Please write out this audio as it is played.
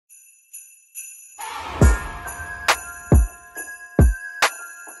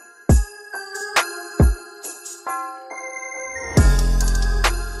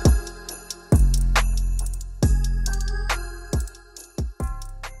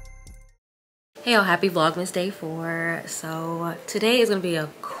Hey y'all, happy Vlogmas day 4. So today is gonna be a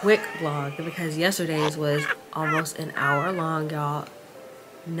quick vlog because yesterday's was almost an hour long, y'all.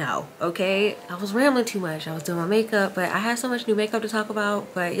 No, okay? I was rambling too much. I was doing my makeup, but I had so much new makeup to talk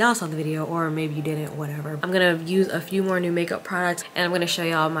about, but y'all saw the video, or maybe you didn't, whatever. I'm gonna use a few more new makeup products and I'm gonna show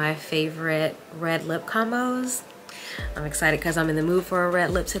y'all my favorite red lip combos. I'm excited because I'm in the mood for a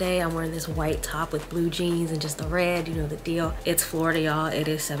red lip today. I'm wearing this white top with blue jeans and just the red, you know the deal. It's Florida, y'all. It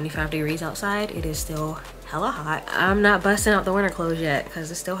is 75 degrees outside. It is still hella hot. I'm not busting out the winter clothes yet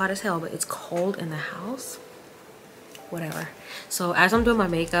because it's still hot as hell, but it's cold in the house. Whatever. So as I'm doing my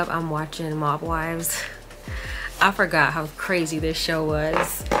makeup, I'm watching Mob Wives. I forgot how crazy this show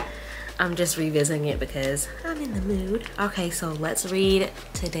was. I'm just revisiting it because I'm in the mood. Okay, so let's read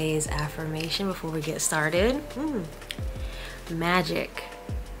today's affirmation before we get started. Magic.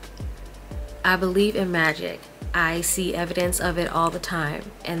 I believe in magic. I see evidence of it all the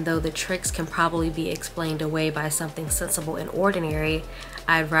time, and though the tricks can probably be explained away by something sensible and ordinary,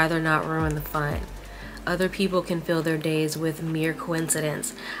 I'd rather not ruin the fun. Other people can fill their days with mere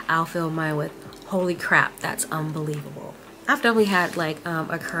coincidence. I'll fill mine with, holy crap, that's unbelievable. I've definitely had like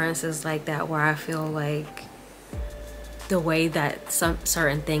occurrences like that where I feel like the way that some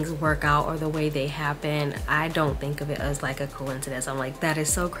certain things work out or the way they happen, I don't think of it as like a coincidence. I'm like, that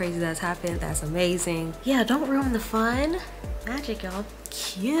is so crazy that's happened. That's amazing. Yeah, don't ruin the fun. Magic, y'all.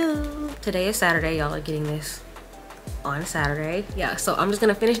 Cute. Today is Saturday. Y'all are getting this on Saturday. Yeah, so I'm just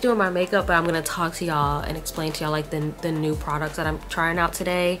gonna finish doing my makeup, but I'm gonna talk to y'all and explain to y'all like the new products that I'm trying out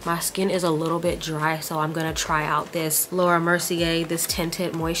today. My skin is a little bit dry, so I'm gonna try out this Laura Mercier, this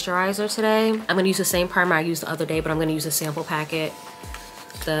tinted moisturizer today. I'm gonna use the same primer I used the other day, but I'm gonna use a sample packet.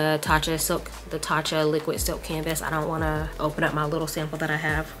 The Tatcha liquid silk canvas. I don't want to open up my little sample that I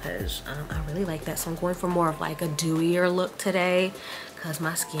have because I really like that, so I'm going for more of like a dewier look today because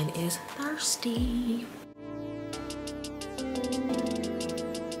my skin is thirsty.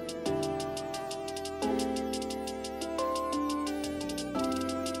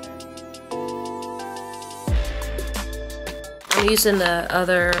 I'm using the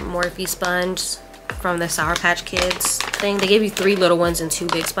other Morphe sponge from the Sour Patch Kids thing. They gave you 3 little ones and 2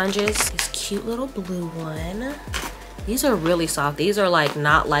 big sponges. This cute little blue one. These are really soft. These are like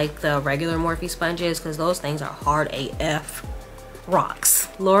not like the regular Morphe sponges because those things are hard AF. Rocks.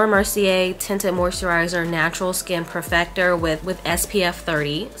 Laura Mercier Tinted Moisturizer Natural Skin Perfector with SPF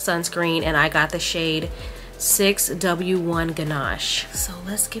 30 sunscreen, and I got the shade 6W1 Ganache. So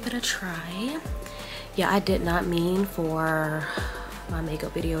let's give it a try. Yeah, I did not mean for my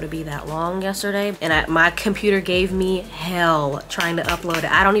makeup video to be that long yesterday, and my computer gave me hell trying to upload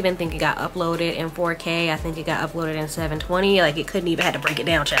it. I don't even think it got uploaded in 4K. I think it got uploaded in 720. Like, it couldn't even, had to break it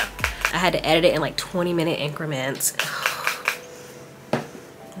down, child. I had to edit it in like 20-minute increments.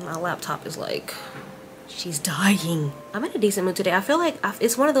 My laptop is like, she's dying. I'm in a decent mood today. I feel like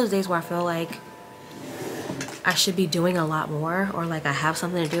it's one of those days where I feel like I should be doing a lot more, or like I have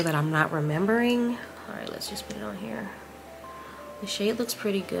something to do that I'm not remembering. All right, let's just put it on here. The shade looks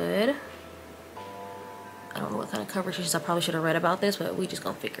pretty good. I don't know what kind of coverage it is. I probably should have read about this, but we just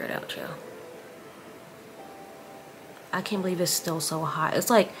gonna figure it out, y'all. I can't believe it's still so hot. It's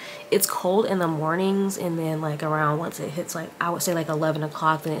like, it's cold in the mornings, and then like around, once it hits like, I would say like 11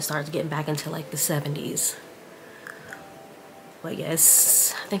 o'clock, then it starts getting back into like the 70s. But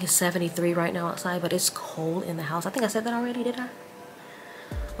yes, I think it's 73 right now outside, but it's cold in the house. I think I said that already, did I?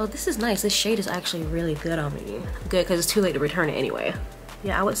 Oh, this is nice. This shade is actually really good on me. Good, because it's too late to return it anyway.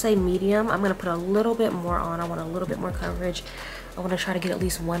 Yeah, I would say medium. I'm gonna put a little bit more on. I want a little bit more coverage. I want to try to get at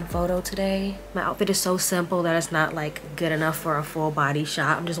least 1 photo today. My outfit is so simple that it's not like good enough for a full body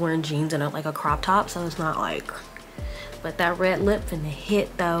shot. I'm just wearing jeans and like a crop top, so it's not like, but that red lip finna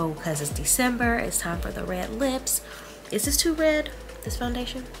hit though, because it's December. It's time for the red lips. Is this too red, this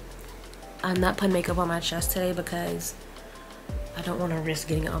foundation? I'm not putting makeup on my chest today because I don't want to risk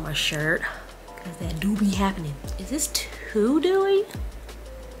getting it on my shirt, because that do be happening. Is this too dewy?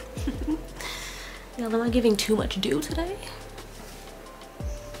 Y'all, am I giving too much dew today?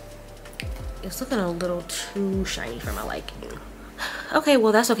 It's looking a little too shiny for my liking. Okay,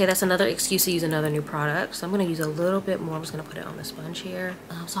 well that's okay. That's another excuse to use another new product. So I'm gonna use a little bit more. I'm just gonna put it on the sponge here.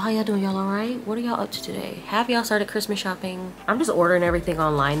 So how y'all doing? Y'all all right? What are y'all up to today? Have y'all started Christmas shopping? I'm just ordering everything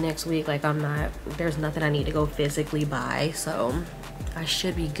online next week. Like, there's nothing I need to go physically buy, so I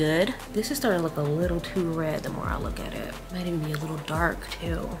should be good. This is starting to look a little too red the more I look at it. Might even be a little dark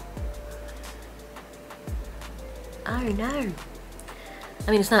too. I don't know. I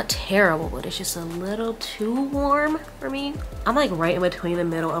mean, it's not terrible, but it's just a little too warm for me. I'm like right in between the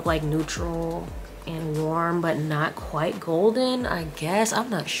middle of like neutral and warm but not quite golden, I guess. I'm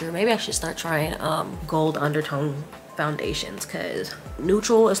not sure. Maybe I should start trying gold undertone foundations, because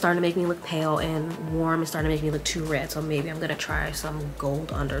neutral is starting to make me look pale and warm is starting to make me look too red. So maybe I'm gonna try some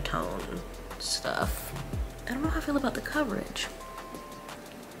gold undertone stuff. I don't know how I feel about the coverage.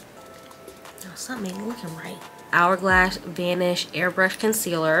 No, something ain't looking right. Hourglass Vanish Airbrush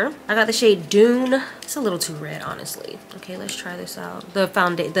Concealer. I got the shade Dune. It's a little too red, honestly. Okay, let's try this out. The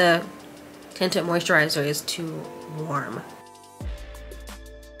tinted moisturizer is too warm.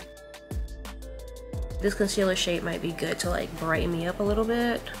 This concealer shade might be good to like brighten me up a little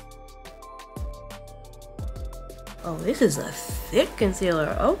bit. Oh, this is a thick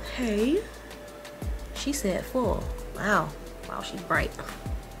concealer. Okay. She said full. Wow. Wow, she's bright.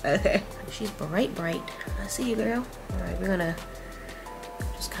 Okay. She's bright, bright. I see you, girl. All right, we're gonna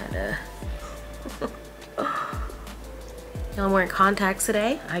just kind of... I'm wearing contacts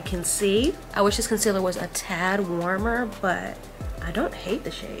today. I can see. I wish this concealer was a tad warmer, but I don't hate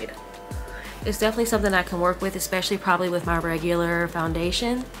the shade. It's definitely something I can work with, especially probably with my regular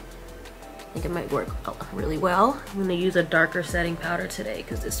foundation. I think it might work really well. I'm gonna use a darker setting powder today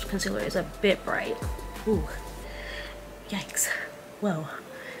because this concealer is a bit bright. Ooh, yikes. Whoa.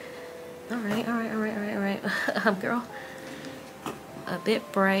 All right. Girl, a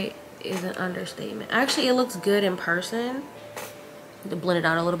bit bright is an understatement. Actually, it looks good in person. To blend it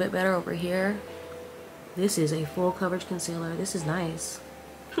out a little bit better over here. This is a full coverage concealer. This is nice.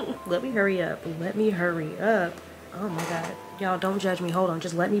 Let me hurry up. Let me hurry up. Oh my god. Y'all don't judge me. Hold on.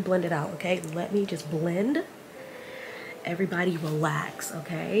 Just let me blend it out, okay? Let me just blend. Everybody relax,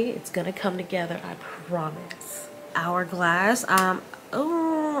 okay? It's gonna come together, I promise. Hourglass.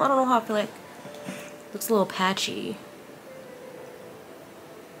 Oh, I don't know how I feel like. Looks a little patchy.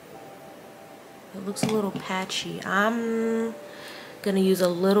 It looks a little patchy. I'm gonna use a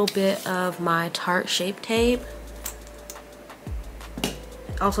little bit of my Tarte Shape Tape.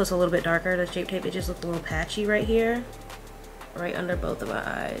 Also, it's a little bit darker, the Shape Tape. It just looks a little patchy right here. Right under both of my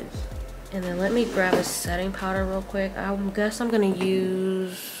eyes. And then let me grab a setting powder real quick. I guess I'm gonna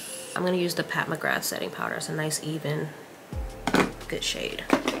use the Pat McGrath setting powder. It's a nice, even, good shade.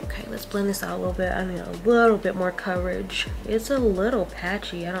 Okay, let's blend this out a little bit. I need a little bit more coverage. It's a little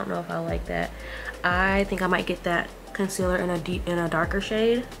patchy. I don't know if I like that. I think I might get that concealer in a darker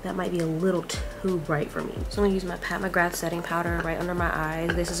shade. That might be a little too bright for me. So I'm gonna use my Pat McGrath setting powder right under my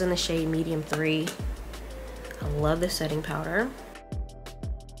eyes. This is in the shade Medium 3. I love this setting powder.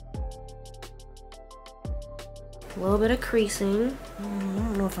 A little bit of creasing. I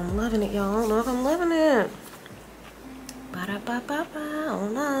don't know if I'm loving it, y'all. I don't know if I'm loving it. Ba-da-ba-ba-ba. I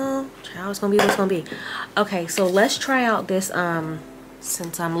don't know. Child, it's gonna be what it's gonna be. Okay, so let's try out this,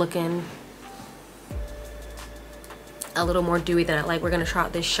 since I'm looking a little more dewy than I like, we're gonna try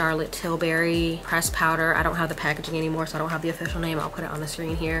out this Charlotte Tilbury pressed powder. I don't have the packaging anymore, so I don't have the official name. I'll put it on the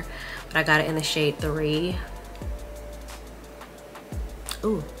screen here. But I got it in the shade 3.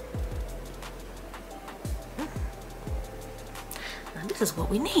 Ooh. Now this is what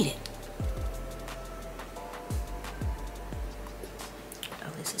we needed. Oh,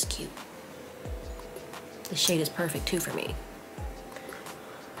 this is cute. The shade is perfect too for me.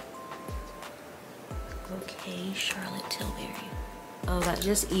 Okay, Charlotte Tilbury. Oh, that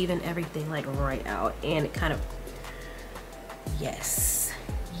just even everything like right out, and it kind of, yes,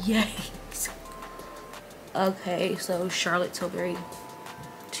 yikes. Okay, so Charlotte Tilbury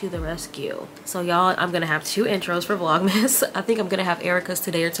to the rescue. So y'all, I'm gonna have 2 intros for Vlogmas. I think I'm gonna have Erica's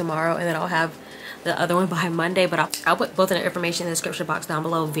today or tomorrow, and then I'll have the other one by Monday, but I'll put both in the information in the description box down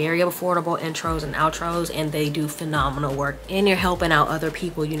below. Very affordable intros and outros, and they do phenomenal work. And you're helping out other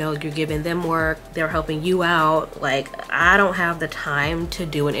people, you know, you're giving them work, they're helping you out. Like, I don't have the time to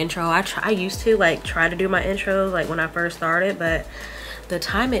do an intro. I used to like try to do my intros like when I first started, but the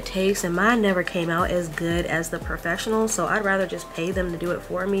time it takes, and mine never came out as good as the professionals, so I'd rather just pay them to do it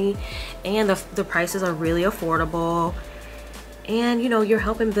for me. And the prices are really affordable. And you know, you're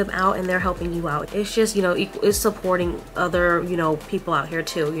helping them out and they're helping you out. It's just, you know, it's supporting other, you know, people out here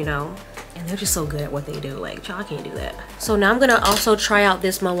too, you know, and they're just so good at what they do. Like, y'all can't do that. So now I'm gonna also try out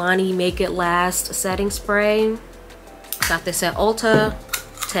this Milani Make It Last setting spray. Got this at Ulta,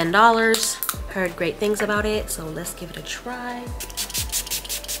 $10. Heard great things about it, so let's give it a try.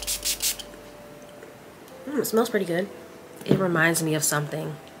 It smells pretty good. It reminds me of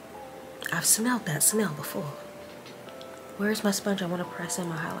something. I've smelled that smell before. Where's my sponge? I want to press in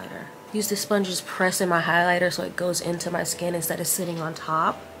my highlighter. Use this sponge, just press in my highlighter so it goes into my skin instead of sitting on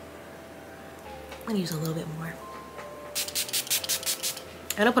top. I'm gonna use a little bit more.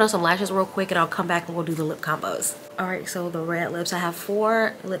 I'm gonna put on some lashes real quick and I'll come back and we'll do the lip combos. All right, so the red lips, I have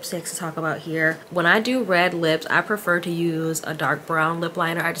 4 lipsticks to talk about here. When I do red lips, I prefer to use a dark brown lip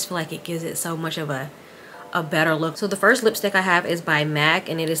liner. I just feel like it gives it so much of a better look. So the first lipstick I have is by MAC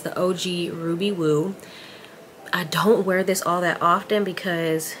and it is the OG Ruby Woo. I don't wear this all that often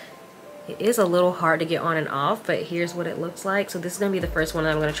because it is a little hard to get on and off, but here's what it looks like. So this is gonna be the first one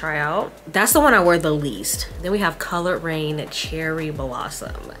that I'm gonna try out. That's the one I wear the least. Then we have Colored Raine Cherry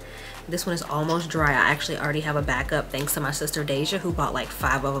Blossom. This one is almost dry. I actually already have a backup thanks to my sister Deja, who bought like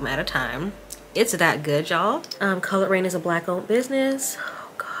 5 of them at a time. It's that good, y'all. Colored Raine is a Black owned business.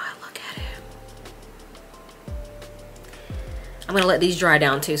 Oh God, look at it. I'm gonna let these dry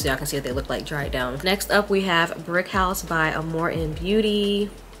down too so y'all can see what they look like dried down. Next up we have Brick House by Amor En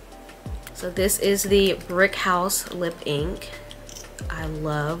Beauty. So this is the Brick House lip ink. I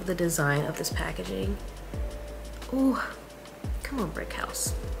love the design of this packaging. Ooh, come on Brick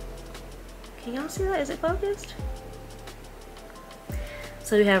House. Can y'all see that? Is it focused?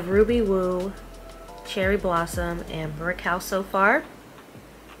 So we have Ruby Woo, Cherry Blossom, and Brick House so far.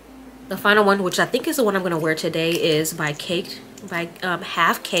 The final one, which I think is the one I'm gonna wear today, is by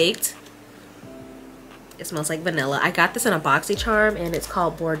Half Caked. It smells like vanilla. I got this in a BoxyCharm and it's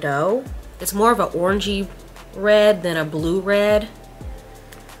called Bordeaux. It's more of an orangey red than a blue red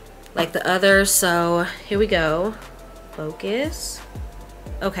like the others. So here we go. Focus.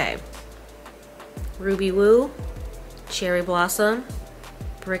 Okay. Ruby Woo, Cherry Blossom,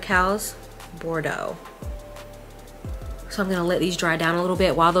 Brick House, Bordeaux. So I'm gonna let these dry down a little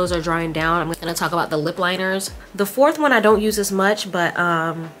bit. While those are drying down, I'm gonna talk about the lip liners. The fourth one I don't use as much, but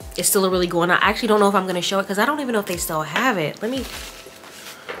it's still a really good one. I actually don't know if I'm gonna show it because I don't even know if they still have it. Let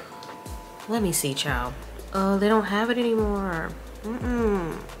me see, child. Oh, they don't have it anymore.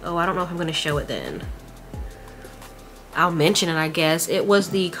 Oh, I don't know if I'm gonna show it then. I'll mention it, I guess. It was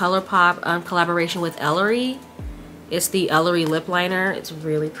the ColourPop collaboration with Ellery. It's the Ellery lip liner. It's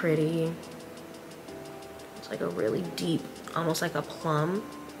really pretty. It's like a really deep, almost like a plum.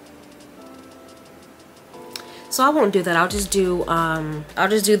 So I won't do that. I'll just do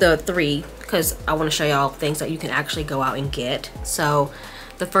the 3 because I want to show y'all things that you can actually go out and get. So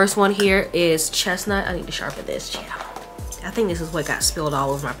the first one here is Chestnut. I need to sharpen this. Yeah. I think this is what got spilled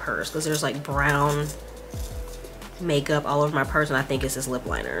all over my purse because there's like brown makeup all over my purse and I think it's this lip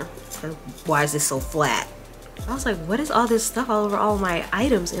liner. Why is this so flat? I was like, what is all this stuff all over all my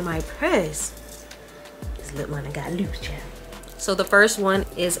items in my purse? This lip liner got loose, child. So the first one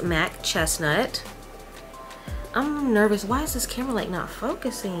is MAC Chestnut. I'm nervous. Why is this camera like not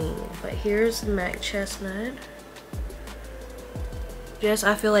focusing? But here's MAC Chestnut. Just,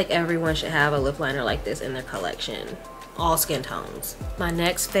 I feel like everyone should have a lip liner like this in their collection. All skin tones. My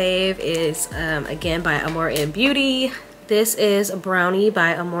next fave is again by Amor En Beauty. This is Brownie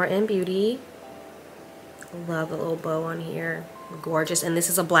by Amor En Beauty. Love the little bow on here. Gorgeous. And this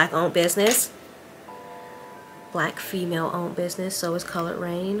is a Black owned business. Black female owned business. So is Colored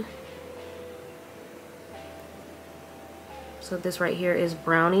Raine. So this right here is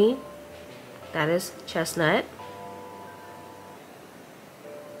Brownie. That is Chestnut.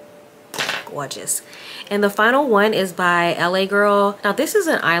 Gorgeous. And the final one is by LA Girl. Now this is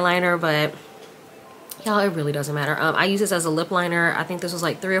an eyeliner, but y'all, it really doesn't matter. I use this as a lip liner. I think this was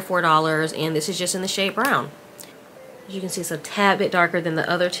like $3 or $4, and this is just in the shade brown. As you can see, it's a tad bit darker than the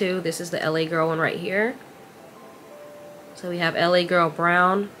other two. This is the LA Girl one right here. So we have LA Girl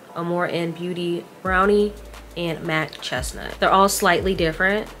Brown, Amor En Beauty Brownie, and MAC Chestnut. They're all slightly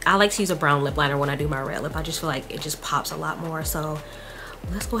different. I like to use a brown lip liner when I do my red lip. I just feel like it just pops a lot more. So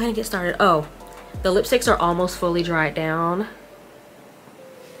let's go ahead and get started. Oh, the lipsticks are almost fully dried down.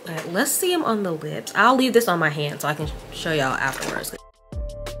 All right, let's see them on the lips. I'll leave this on my hand so I can show y'all afterwards.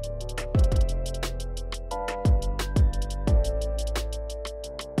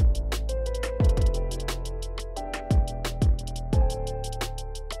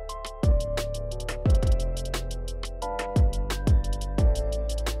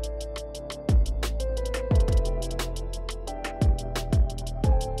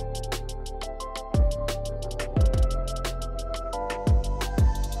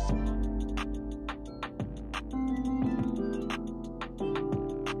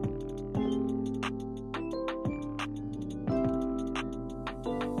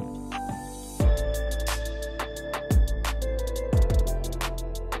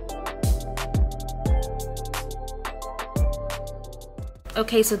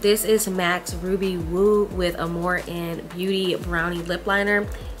 Okay, so this is MAC's Ruby Woo with Amor En Beauty Brownie Lip Liner.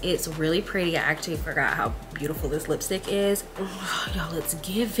 It's really pretty. I actually forgot how beautiful this lipstick is. Y'all, it's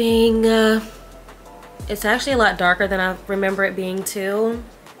giving. It's actually a lot darker than I remember it being too.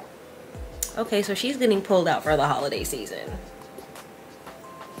 Okay, so she's getting pulled out for the holiday season.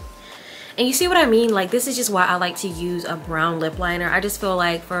 And you see what I mean? Like, this is just why I like to use a brown lip liner. I just feel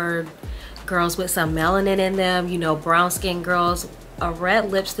like for girls with some melanin in them, you know, brown skin girls, a red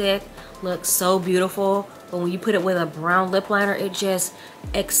lipstick looks so beautiful. But when you put it with a brown lip liner, it just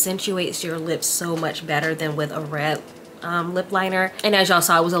accentuates your lips so much better than with a red lip liner. And as y'all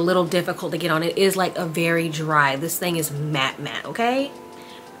saw, it was a little difficult to get on. It is like a very dry. This thing is matte, okay?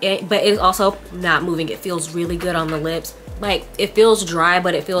 But it's also not moving. It feels really good on the lips. Like, it feels dry,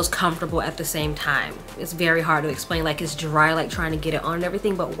 but it feels comfortable at the same time. It's very hard to explain. Like, it's dry, like trying to get it on and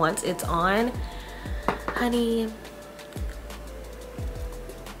everything, but once it's on, honey.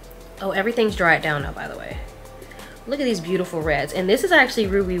 Oh, everything's dried down now, by the way. Look at these beautiful reds. And this is actually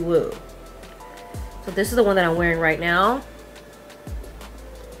Ruby Woo. So this is the one that I'm wearing right now.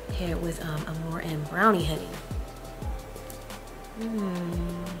 Paired with Amor En Brownie, honey.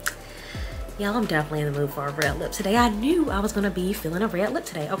 Yeah, I'm definitely in the mood for a red lip today. I knew I was gonna be feeling a red lip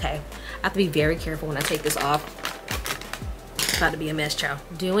today. Okay, I have to be very careful when I take this off. It's about to be a mess, child.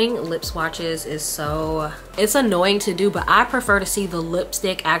 Doing lip swatches is so, it's annoying to do, but I prefer to see the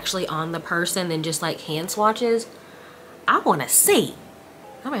lipstick actually on the person than just like hand swatches. I wanna see.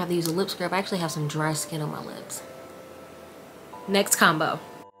 I'm gonna have to use a lip scrub. I actually have some dry skin on my lips. Next combo.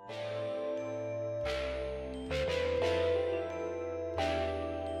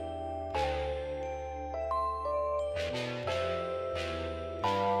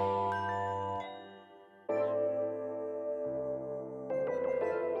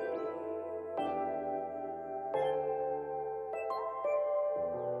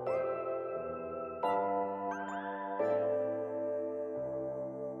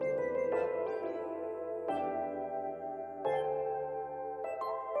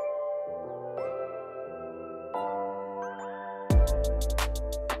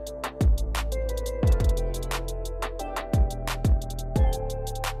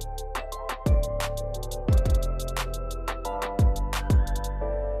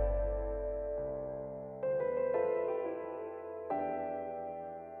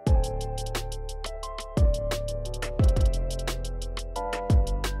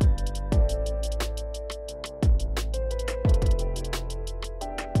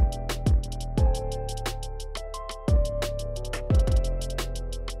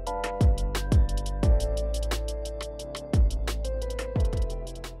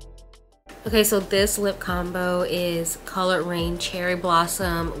 Okay, so this lip combo is Colored Raine Cherry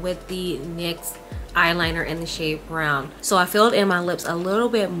Blossom with the NYX eyeliner in the shade Brown. So I filled in my lips a little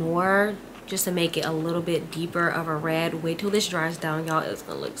bit more just to make it a little bit deeper of a red. Wait till this dries down, y'all. It's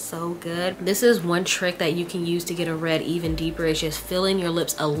gonna look so good. This is one trick that you can use to get a red even deeper, is just fill in your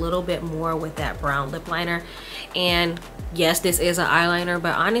lips a little bit more with that brown lip liner. And yes, this is an eyeliner,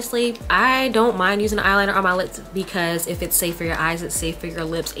 but honestly, I don't mind using an eyeliner on my lips because if it's safe for your eyes, it's safe for your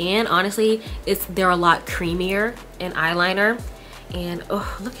lips. And honestly, they're a lot creamier in eyeliner. And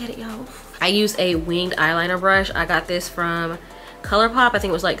oh, look at it, y'all. I use a winged eyeliner brush. I got this from ColourPop. I think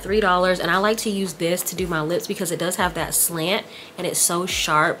it was like $3, and I like to use this to do my lips because it does have that slant and it's so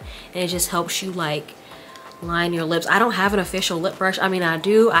sharp, and it just helps you like line your lips. I don't have an official lip brush. I mean, I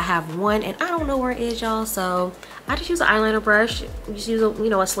do. I have one and I don't know where it is, y'all, so I just use an eyeliner brush. Just use a, you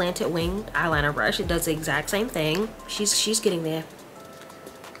know, a slanted wing eyeliner brush. It does the exact same thing. She's getting there.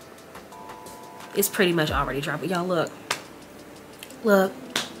 It's pretty much already dry, but y'all look.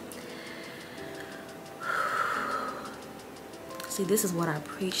 See, this is what I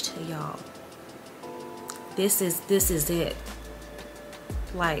preach to y'all. This is it.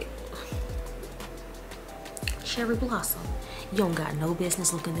 Like, cherry blossom. You don't got no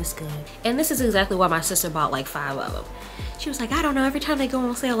business looking this good. And this is exactly why my sister bought like 5 of them. She was like, I don't know, every time they go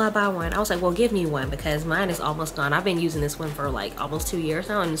on sale, I buy one. I was like, well, give me one because mine is almost gone. I've been using this one for like almost 2 years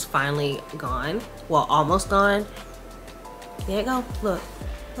now, and it's finally gone. Well, almost gone. There you go. Look.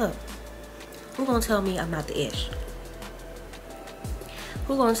 Who gonna tell me I'm not the ish?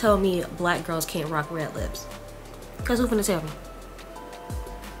 Who gonna tell me black girls can't rock red lips? Cause who finna tell me?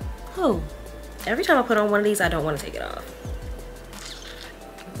 Who? Every time I put on one of these, I don't want to take it off.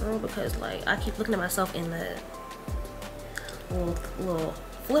 Girl, because like I keep looking at myself in the little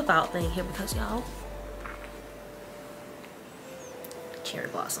flip out thing here because y'all. Cherry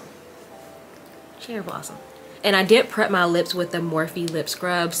blossom. Cherry blossom. And I did prep my lips with the Morphe lip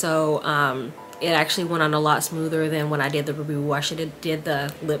scrub, so it actually went on a lot smoother than when I did the Ruby Woo. I should have did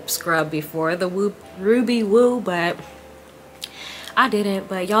the lip scrub before the Ruby Woo, but I didn't,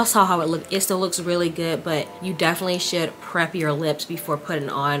 but y'all saw how it looked. It still looks really good, but you definitely should prep your lips before putting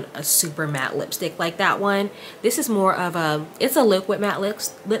on a super matte lipstick like that one. This is more of a, it's a liquid matte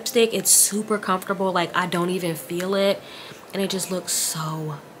lipstick. It's super comfortable. Like, I don't even feel it, and it just looks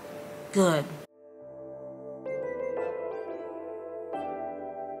so good.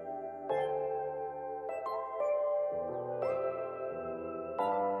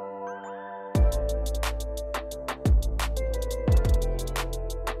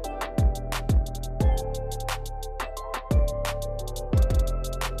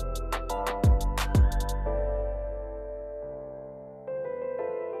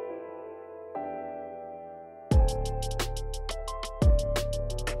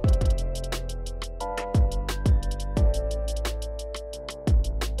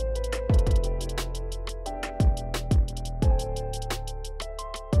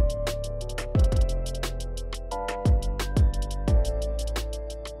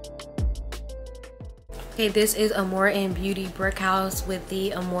 Okay, this is Amor En Beauty Brick House with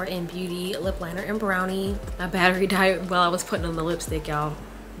the Amor En Beauty lip liner in Brownie. My battery died while I was putting on the lipstick, y'all.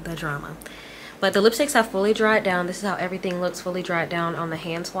 The drama. But the lipsticks have fully dried down. This is how everything looks fully dried down on the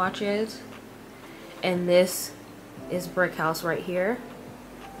hand swatches. And this is Brick House right here.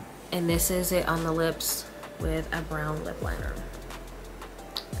 And this is it on the lips with a brown lip liner.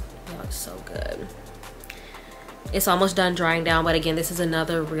 It looks so good. It's almost done drying down, but again, this is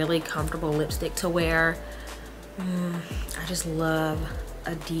another really comfortable lipstick to wear. I just love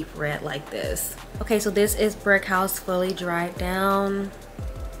a deep red like this. Okay, so this is Brick House fully dried down.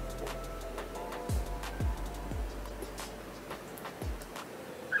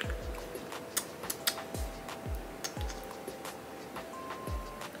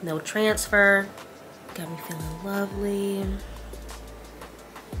 No transfer. Got me feeling lovely.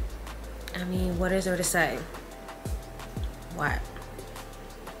 I mean, what is there to say? What?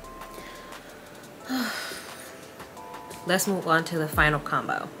 Let's move on to the final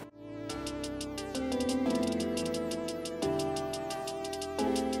combo.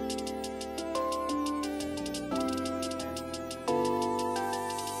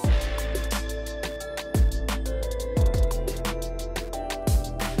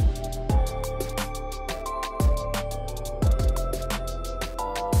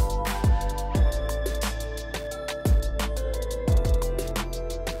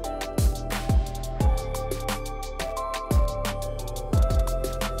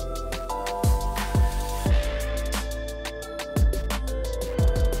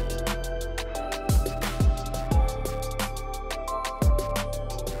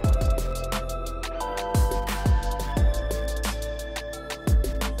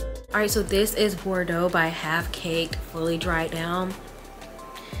 Alright, so this is Bordeaux by Half Caked, fully dried down.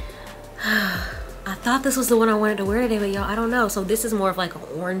 I thought this was the one I wanted to wear today, but y'all, I don't know. So this is more of like an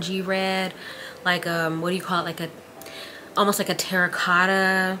orangey red, like what do you call it? Like a, almost like a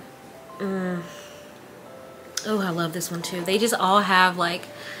terracotta. Oh, I love this one too. They just all have like,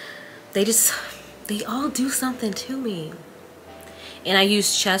 they all do something to me. And I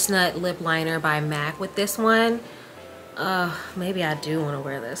used Chestnut lip liner by MAC with this one. Maybe I do want to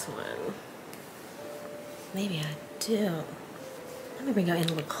wear this one. Maybe I do. Let me bring y'all in a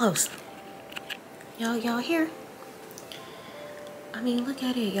little close. Y'all here? I mean, look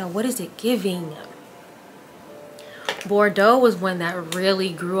at it, y'all. What is it giving? Bordeaux was one that really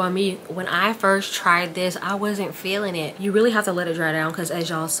grew on me. When I first tried this, I wasn't feeling it. You really have to let it dry down, because as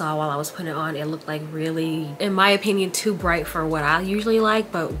y'all saw while I was putting it on, it looked like really, in my opinion, too bright for what I usually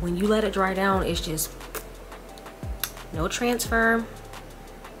like. But when you let it dry down, it's just no transfer.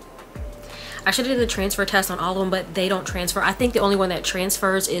 I should have did the transfer test on all of them, but they don't transfer. I think the only one that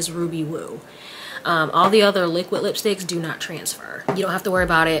transfers is Ruby Woo. All the other liquid lipsticks do not transfer. You don't have to worry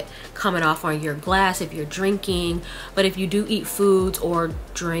about it coming off on your glass if you're drinking, but if you do eat foods or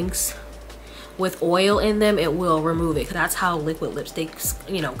drinks with oil in them, it will remove it, because that's how liquid lipsticks,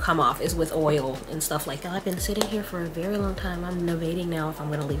 you know, come off, is with oil and stuff like that. I've been sitting here for a very long time. I'm debating now if I'm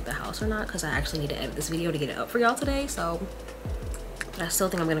gonna leave the house or not, because I actually need to edit this video to get it up for y'all today. So, but I still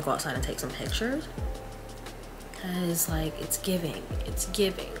think I'm gonna go outside and take some pictures, because like, it's giving.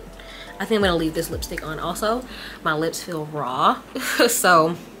 I think I'm gonna leave this lipstick on. Also, my lips feel raw,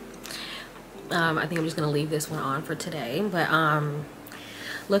 so I think I'm just gonna leave this one on for today. But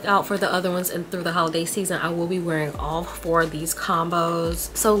look out for the other ones, and through the holiday season I will be wearing all 4 of these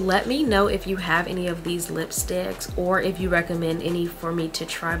combos. So let me know if you have any of these lipsticks, or if you recommend any for me to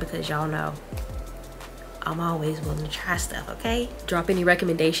try, because y'all know I'm always willing to try stuff, okay? Drop any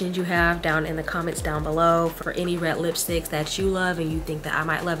recommendations you have down in the comments down below for any red lipsticks that you love and you think that I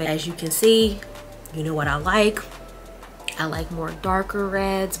might love it. As you can see, you know what I like. I like more darker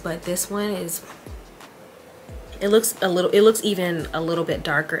reds, but this one is, it looks even a little bit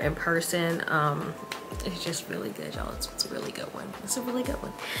darker in person. It's just really good, y'all. It's a really good one. It's a really good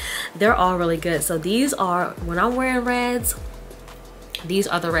one. They're all really good. So these are, when I'm wearing reds, these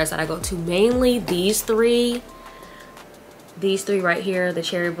are the reds that I go to. Mainly these three right here, the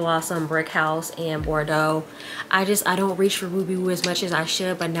Cherry Blossom, Brick House, and Bordeaux. I don't reach for Ruby Woo as much as I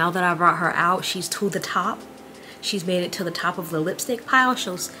should, but now that I brought her out, she's to the top. She's made it to the top of the lipstick pile,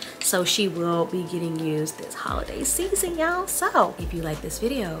 so she will be getting used this holiday season, y'all. So if you like this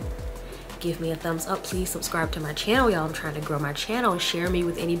video, give me a thumbs up. Please subscribe to my channel, y'all. I'm trying to grow my channel. Share me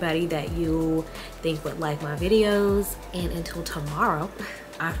with anybody that you think would like my videos. And until tomorrow,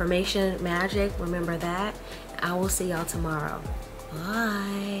 affirmation magic, remember that. I will see y'all tomorrow.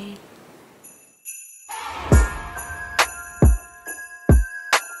 Bye.